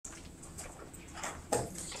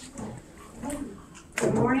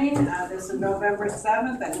morning. This is November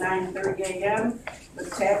 7th at 9:30 a.m.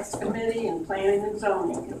 with Tax Committee and Planning and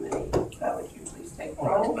Zoning Committee. Would you please take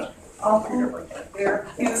roll? Alford. Here.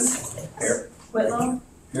 Hughes. Here. Whitlow.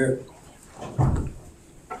 Here. All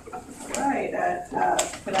right.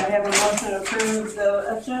 Could I have a motion to approve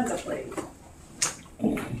the agenda, please?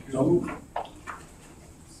 So,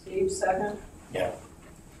 Steve, second. yeah.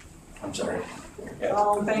 I'm sorry. Yeah.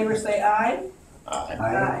 All in favor, say aye.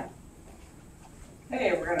 Aye.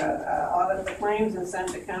 Okay, we're gonna audit the claims and send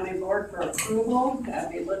to county board for approval.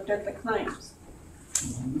 Have you looked at the claims?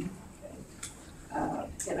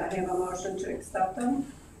 Can I have a motion to accept them?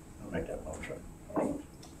 I'll make that motion.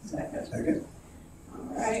 Second. Second.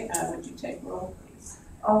 All right, would you take roll, please?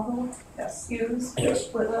 Alford. Yes. Hughes. Yes.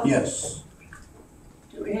 Whitlow. Yes.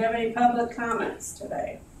 Do we have any public comments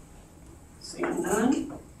today? Seeing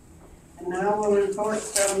none. And now we'll report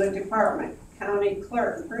from the department. County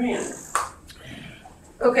Clerk, Brianna.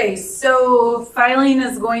 Okay, so filing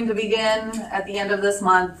is going to begin at the end of this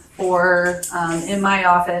month for, in my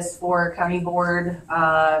office, for county board,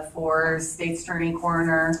 for state's attorney,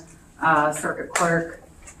 coroner, circuit clerk,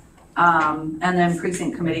 and then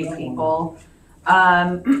precinct committee people.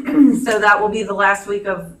 So that will be the last week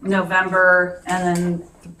of November, and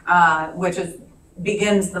then, which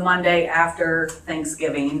begins the Monday after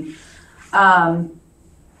Thanksgiving.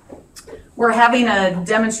 We're having a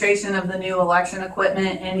demonstration of the new election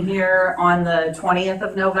equipment in here on the 20th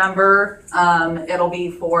of November. It'll be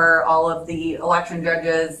for all of the election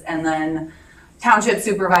judges and then township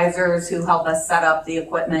supervisors who help us set up the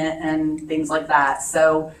equipment and things like that.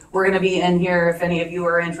 So we're going to be in here. If any of you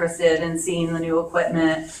are interested in seeing the new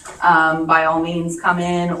equipment, by all means come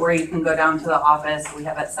in, or you can go down to the office. We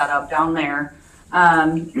have it set up down there.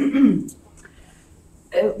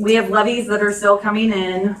 We have levies that are still coming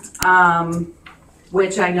in,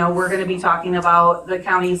 which I know we're going to be talking about the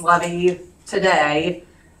county's levy today.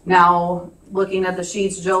 Now, looking at the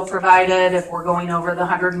sheets Jill provided, if we're going over the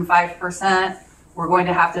 105%, we're going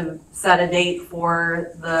to have to set a date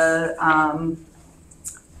for the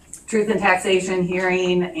truth and taxation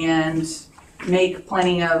hearing and make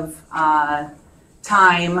plenty of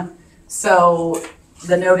time. So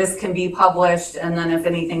the notice can be published, and then if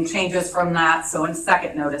anything changes from that, so a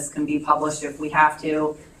second notice can be published if we have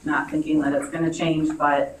to, not thinking that it's going to change.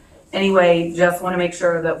 But anyway, just want to make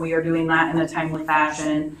sure that we are doing that in a timely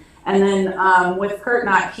fashion. And then with Kurt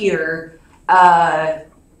not here,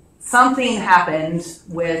 something happened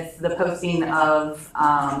with the posting of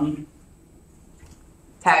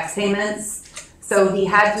tax payments. So he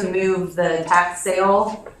had to move the tax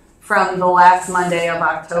sale from the last Monday of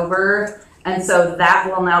October. And so that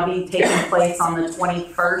will now be taking place on the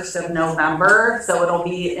 21st of November. So it'll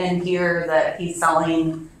be in here that he's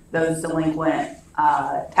selling those delinquent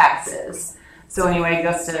taxes. So anyway,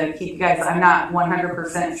 just to keep you guys, I'm not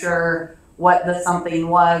 100% sure what the something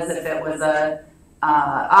was, if it was a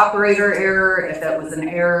operator error, if it was an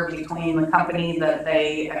error between the company that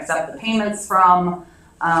they accept the payments from.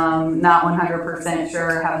 Not 100%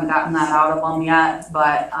 sure, haven't gotten that out of them yet,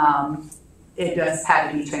 but it just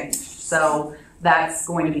had to be changed. So that's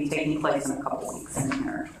going to be taking place in a couple weeks in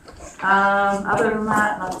here. Other than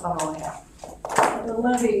that, that's all I have. The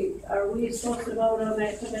levy, are we supposed to vote on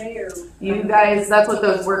that today, or? You guys, that's what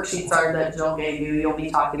those worksheets are that Jill gave you. You'll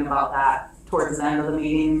be talking about that towards the end of the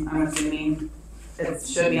meeting, I'm assuming. It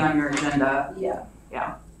should be on your agenda. Yeah.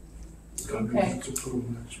 Yeah. Okay. It's approved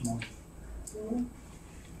next month.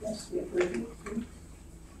 Yes, we approve.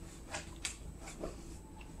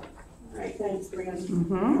 All right, thanks,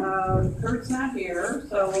 Brianna. Kurt's not here,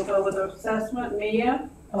 so we'll go with assessment. Mia?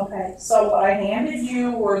 Okay, so what I handed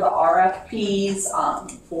you were the RFPs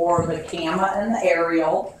for the CAMA and the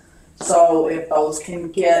aerial. So if those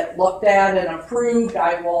can get looked at and approved,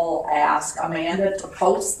 I will ask Amanda to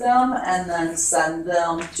post them and then send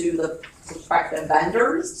them to the prospective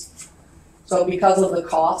vendors. So because of the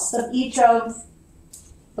cost of each of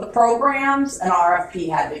the programs, an RFP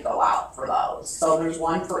had to go out for those. So there's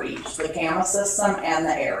one for each, the CAMA system and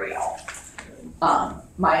the aerial.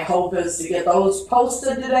 My hope is to get those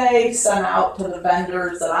posted today, sent out to the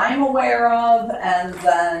vendors that I'm aware of, and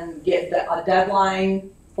then get a deadline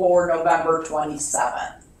for November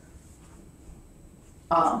 27th.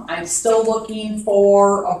 I'm still looking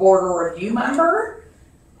for a border review member.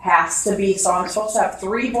 Has to be, so I'm supposed to have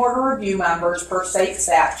 3 border review members per state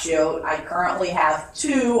statute. I currently have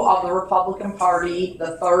 2 of the Republican Party.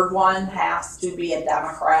 The third one has to be a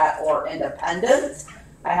Democrat or independent.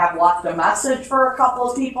 I have left a message for a couple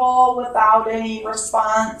of people without any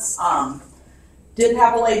response. Did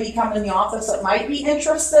have a lady come in the office that might be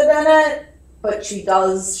interested in it. but she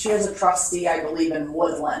has a trustee, I believe, in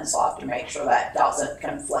Woodland, so I have to make sure that doesn't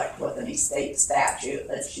conflict with any state statute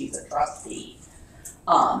that she's a trustee.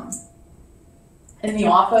 In the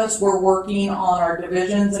office, we're working on our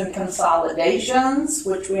divisions and consolidations,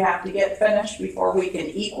 which we have to get finished before we can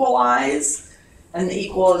equalize. And the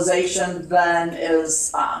equalization then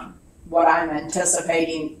is what I'm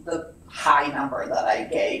anticipating the high number that I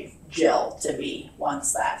gave Jill to be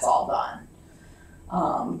once that's all done.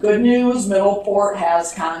 Good news, Middleport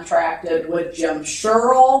has contracted with Jim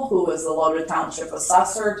Sherrill, who is the Loda Township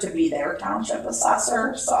Assessor, to be their township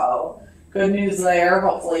assessor. So good news there.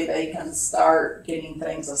 Hopefully they can start getting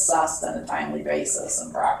things assessed on a timely basis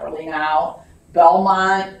and properly now.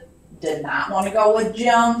 Belmont did not want to go with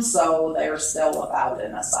Jim, so they're still without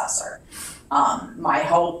an assessor. My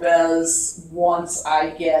hope is once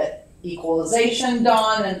I get equalization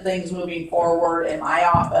done and things moving forward in my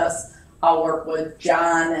office, I'll work with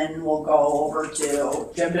John and we'll go over to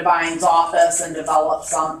Jim Devine's office and develop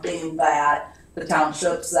something that the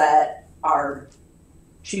townships that are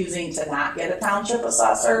choosing to not get a township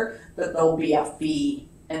assessor, that there'll be a fee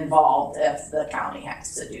involved if the county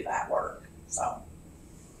has to do that work. So.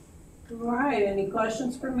 All right, any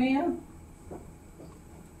questions for Mia?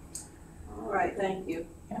 All right, thank you.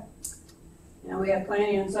 Yeah. Now we have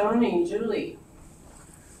planning and zoning, Julie.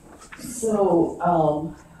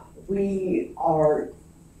 So, we are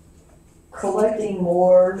collecting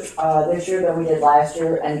more this year than we did last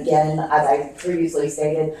year. And again, as I previously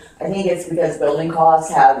stated, I think it's because building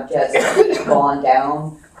costs have just gone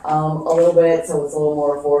down a little bit, so it's a little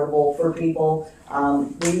more affordable for people.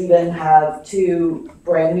 We even have 2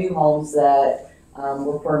 brand new homes that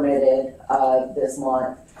were permitted this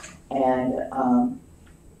month. And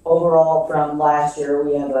overall from last year,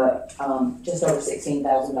 we have a just over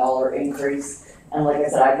 $16,000 increase. And like I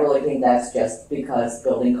said, I really think that's just because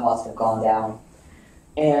building costs have gone down.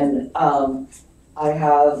 And I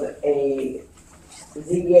have a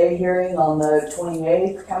ZBA hearing on the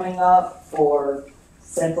 28th coming up for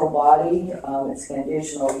Central Body. It's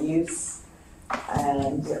conditional use.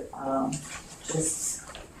 And just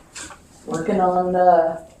working on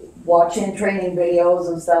watching training videos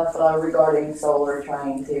and stuff regarding solar,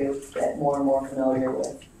 trying to get more and more familiar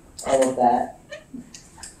with all of that.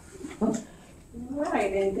 All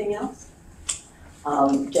right, anything else?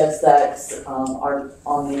 Just that our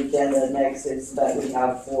on the agenda next is that we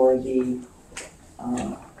have for the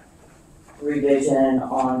revision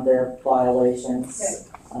on the violations.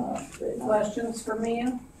 Questions for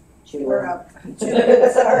Mia? Julie. We're up.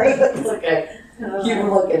 Sorry. It's okay. You were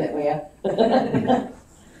looking at me.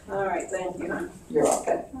 All right, thank you. You're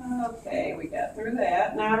welcome. Okay, we got through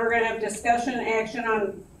that. Now we're gonna have discussion action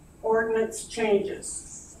on ordinance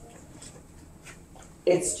changes.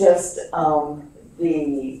 It's just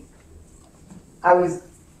the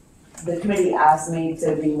committee asked me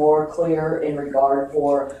to be more clear in regard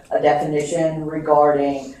for a definition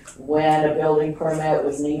regarding when a building permit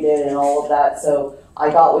was needed and all of that. So I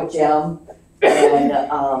got with Jim and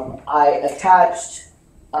I attached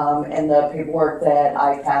in the paperwork that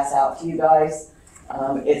I pass out to you guys.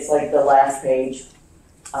 It's like the last page.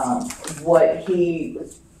 What he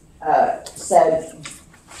said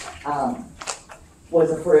was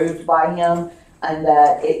approved by him, and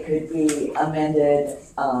that it could be amended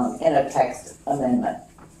in a text amendment.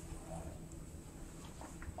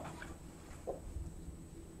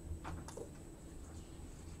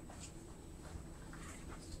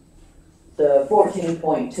 The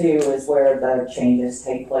 14.2 is where the changes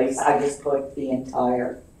take place. I just put the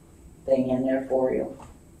entire thing in there for you.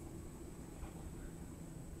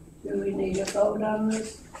 Do we need a vote on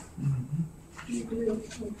this? You do?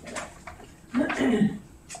 Okay.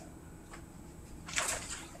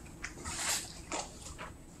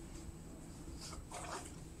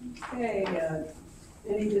 Okay,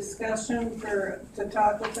 any discussion to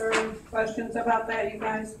talk with her, questions about that, you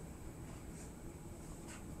guys?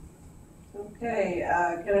 Okay,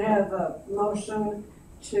 can I have a motion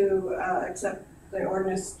to accept the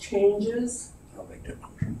ordinance changes? I'll make that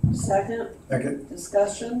motion. Second? Second.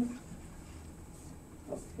 Discussion?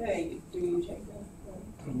 Okay, do you take that?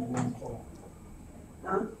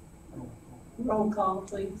 Huh? Roll call,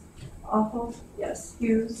 please. Awful, Yes.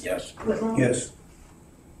 Hughes, Yes. Whitlow. Yes.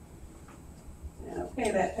 Okay,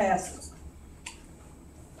 that passes.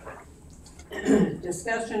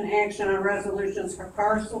 Discussion action on resolutions for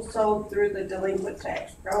parcels sold through the delinquent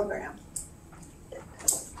tax program.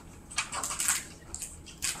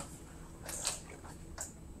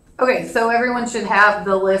 Okay, so everyone should have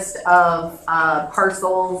the list of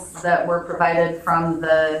parcels that were provided from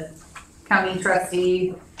the county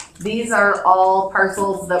trustee These are all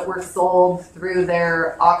parcels that were sold through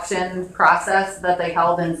their auction process that they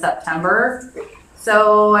held in September.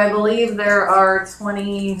 So I believe there are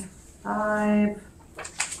 25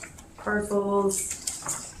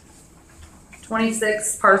 parcels,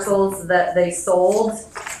 26 parcels that they sold.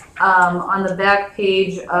 On the back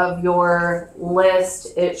page of your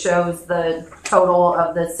list, it shows the total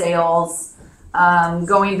of the sales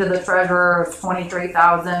going to the treasurer of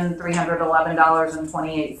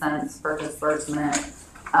 $23,311.28 for disbursement.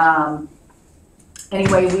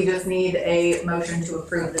 Anyway, we just need a motion to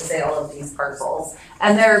approve the sale of these parcels.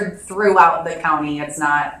 And they're throughout the county. It's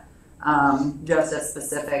not just a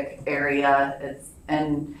specific area.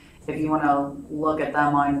 And if you want to look at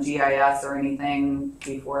them on GIS or anything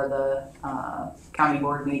before the county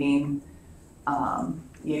board meeting,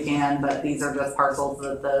 you can, but these are just parcels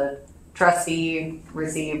that the trustee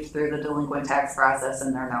received through the delinquent tax process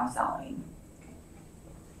and they're now selling.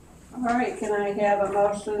 All right, can I have a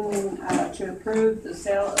motion to approve the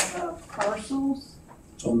sale of the parcels?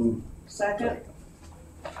 So moved. Second?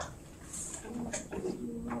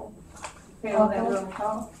 Okay, we'll have a roll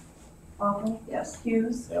call. Baldwin, Yes.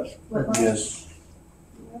 Hughes, Yes. Whitmore. Yes.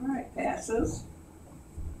 All right, passes.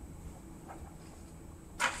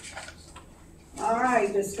 All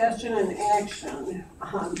right, discussion and action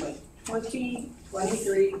on the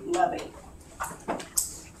 2023 levy.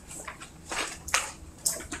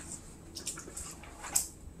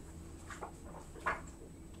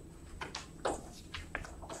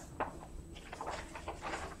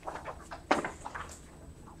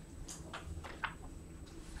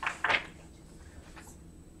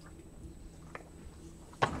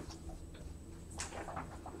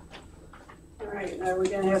 All right, now we're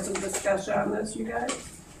gonna have some discussion on this, you guys.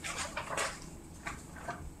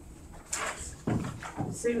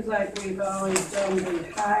 It seems like we've always done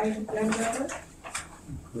the high end of it.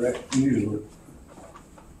 Correct, usually.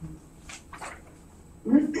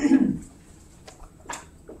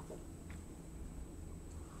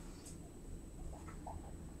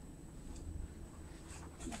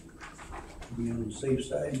 Be on the safe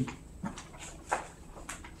side.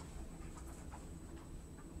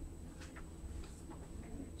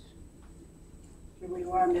 Do we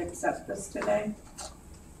want to accept this today?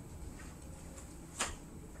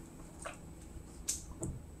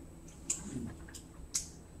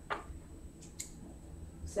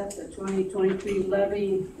 Accept the 2023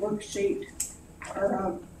 levy worksheet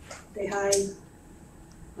or the high.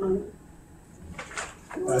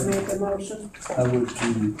 You want to make a motion I would to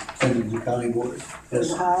send it to the county board. for Yes.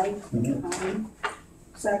 the high? Mhm.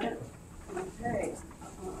 Second? Okay.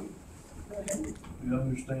 Go ahead. We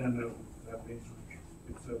understand that that means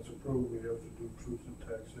if that's approved, we have to do truth and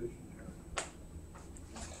taxation here.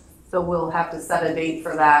 So we'll have to set a date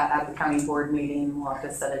for that at the county board meeting. We'll have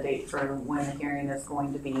to set a date for when the hearing is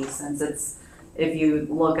going to be, since it's, if you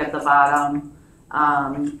look at the bottom,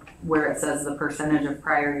 where it says the percentage of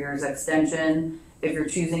prior year's extension, if you're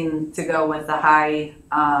choosing to go with the high,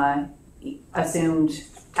 assumed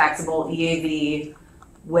taxable EAV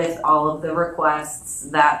with all of the requests,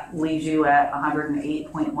 that leaves you at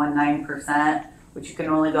 108.19%, which you can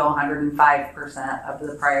only go 105% of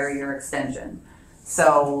the prior year extension.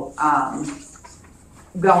 So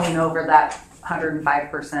going over that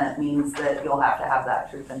 105% means that you'll have to have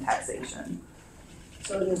that truth in taxation.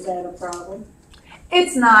 So is that a problem?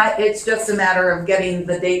 It's not, it's just a matter of getting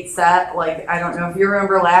the date set. Like, I don't know if you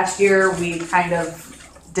remember last year, we kind of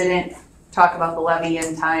didn't talk about the levy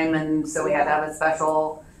in time, and so we had to have a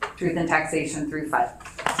special truth in taxation through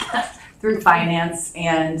finance.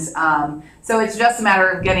 And so it's just a matter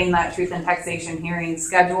of getting that truth in taxation hearing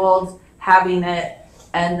scheduled, having it,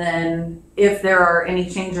 and then if there are any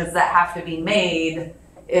changes that have to be made,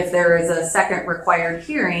 if there is a second required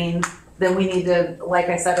hearing, then we need to, like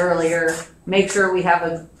I said earlier, make sure we have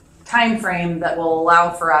a time frame that will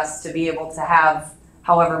allow for us to be able to have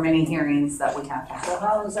however many hearings that we have to have. So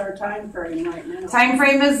how is our time frame right now? Time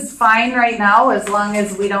frame is fine right now, as long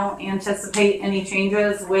as we don't anticipate any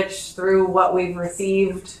changes, which through what we've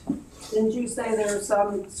received. Didn't you say there are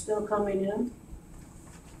some still coming in?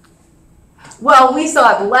 Well, we still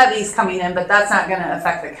have levies coming in, but that's not gonna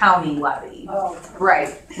affect the county levy. Oh.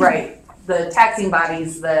 Right. The taxing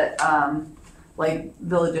bodies that, like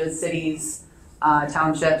villages, cities,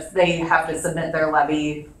 townships, they have to submit their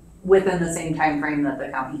levy within the same time frame that the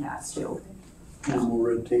county has to. There's more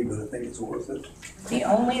red tape, but I think it's worth it. The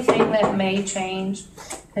only thing that may change,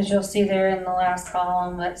 as you'll see there in the last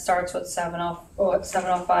column that starts with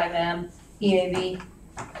 705M EAV,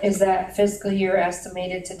 is that fiscal year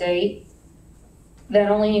estimated to date. That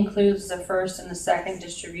only includes the first and the second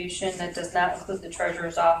distribution, that does not include the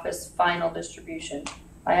treasurer's office final distribution.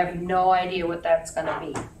 I have no idea what that's gonna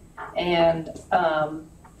be. And,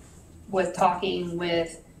 with talking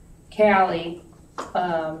with Callie,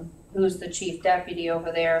 who's the chief deputy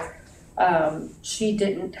over there, she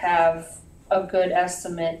didn't have a good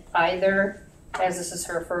estimate either, as this is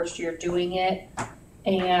her first year doing it,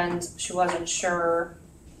 and she wasn't sure,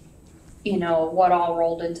 you know, what all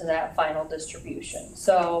rolled into that final distribution.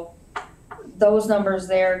 So those numbers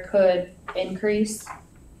there could increase,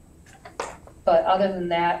 but other than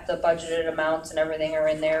that, the budgeted amounts and everything are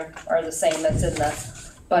in there, are the same that's in the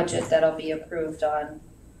budget that'll be approved on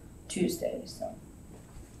Tuesday, so.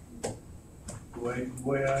 The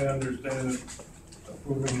way I understand it,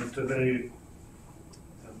 approving it today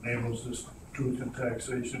enables this truth and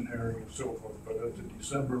taxation hearing and so forth, but at the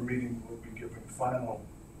December meeting, we'll be giving final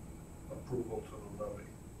approval to the levy.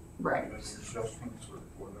 Right. And any adjustments or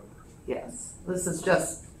whatever. Yes, this is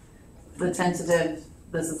just the tentative,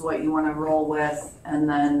 this is what you wanna roll with, and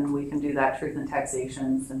then we can do that truth and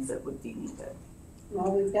taxation since it would be needed.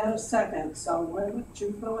 Well, we've got a second, so why don't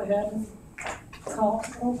you go ahead and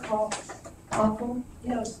roll call. Awful?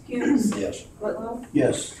 Yes. Hughes? Yes. Whitlow?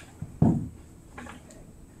 Yes.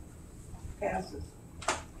 Passes.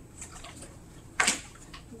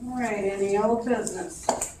 All right, any old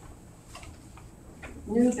business?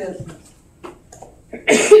 New business? Can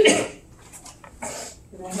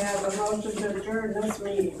I have a motion to adjourn this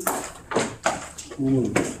meeting?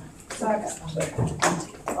 Second.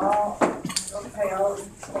 All, okay, all in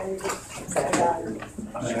favor? Say aye.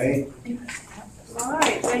 Aye.